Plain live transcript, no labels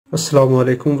Assalamu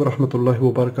alaikum wa rahmatullahi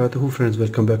wa barakatuhu. Friends,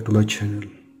 welcome back to my channel.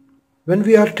 When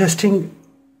we are testing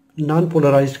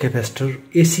non-polarized capacitor,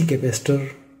 AC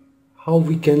capacitor, how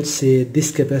we can say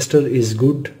this capacitor is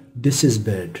good, this is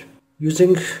bad?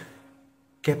 Using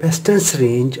capacitance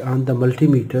range on the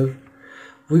multimeter,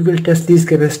 we will test these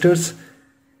capacitors.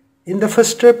 In the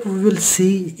first step, we will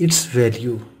see its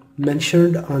value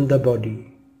mentioned on the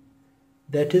body,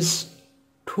 that is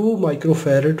 2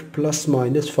 microfarad plus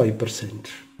minus 5%.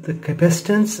 The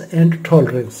capacitance and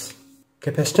tolerance.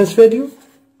 Capacitance value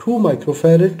 2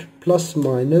 microfarad plus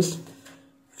minus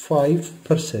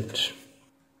 5%.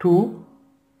 2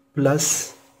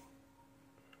 plus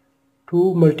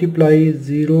 2 multiply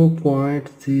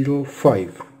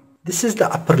 0.05. This is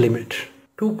the upper limit,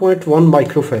 2.1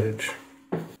 microfarad.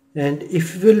 And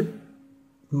if we will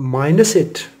minus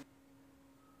it,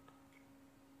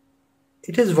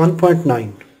 it is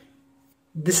 1.9.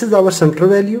 This is our central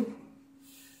value,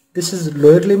 this is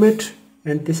lower limit,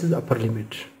 and this is upper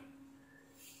limit.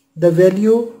 The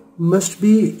value must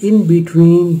be in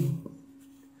between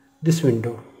this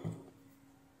window.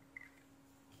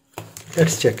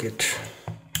 Let's check it.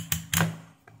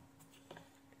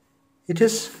 It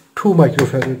is 2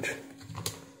 microfarad.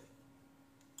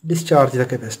 Discharge the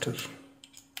capacitor.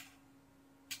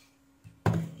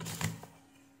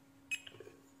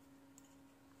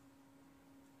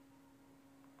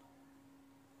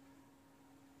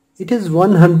 It is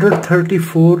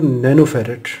 134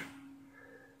 nanofarad.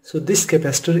 So this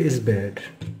capacitor is bad.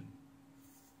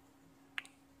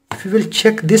 If we will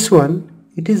check this one,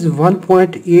 it is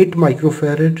 1.8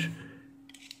 microfarad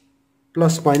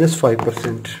plus minus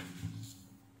 5%.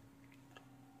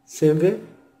 Same way,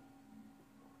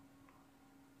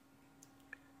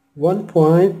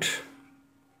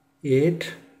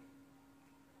 1.8,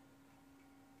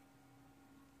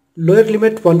 lower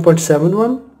limit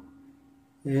 1.71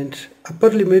 and upper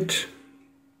limit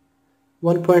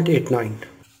 1.89.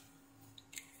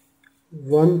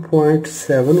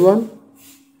 1.71,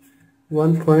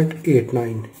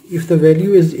 1.89. If the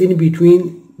value is in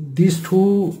between these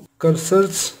two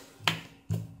cursors,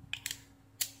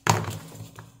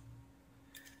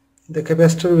 the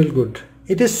capacitor will good.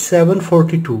 It is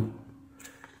 742.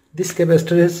 This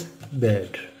capacitor is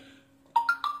bad.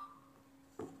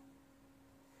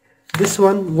 This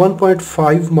one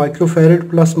 1.5 microfarad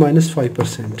plus minus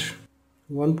 5%.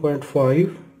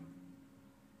 1.5.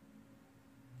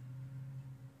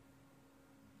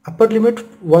 Upper limit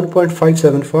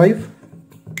 1.575.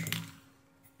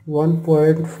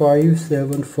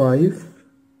 1.575.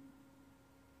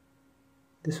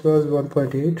 This was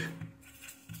 1.8.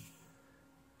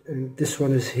 And this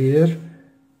one is here.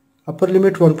 Upper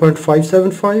limit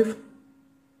 1.575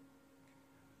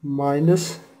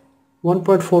 minus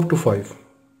 1.425.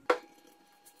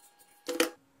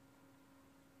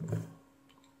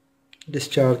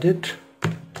 Discharge it.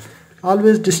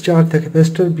 Always discharge the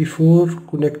capacitor before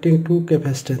connecting to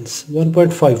capacitance.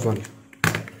 1.51.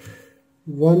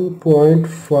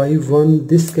 1.51.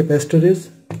 This capacitor is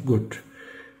good.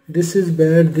 This is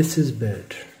bad. This is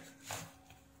bad.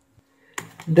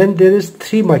 Then there is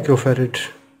 3 microfarad.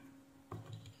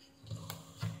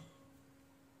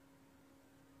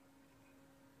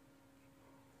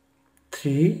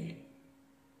 3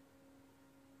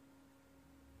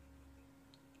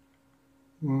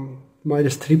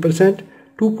 minus 3%,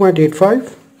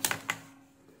 2.85.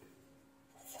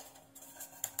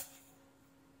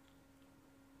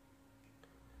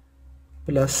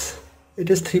 Plus it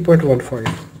is 3.15.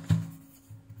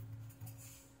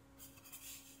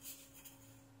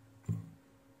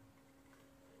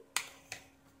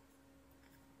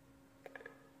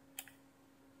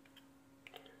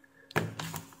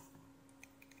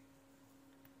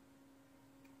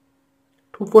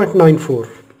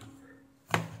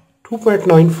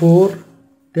 .94,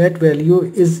 that value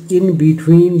is in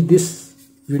between this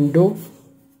window,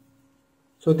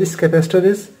 so this capacitor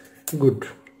is good.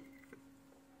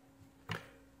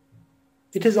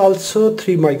 It is also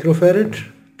 3 microfarad,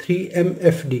 3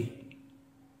 MFD.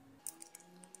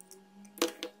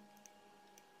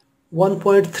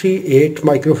 1.38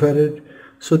 microfarad,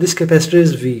 so this capacitor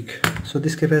is weak, so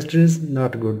this capacitor is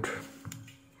not good.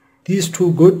 These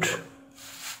two good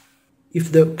if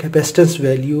the capacitance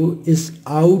value is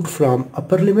out from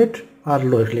upper limit or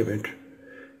lower limit.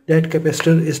 That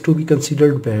capacitor is to be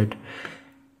considered bad.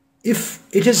 If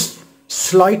it is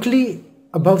slightly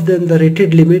above than the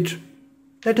rated limit,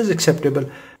 that is acceptable,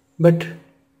 but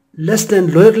less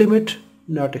than lower limit,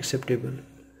 not acceptable.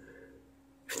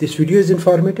 If this video is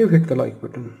informative, hit the like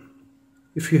button.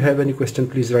 If you have any question,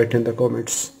 please write in the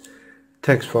comments.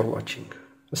 Thanks for watching.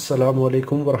 Assalamu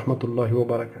alaikum wa rahmatullahi wa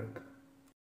barakatuh.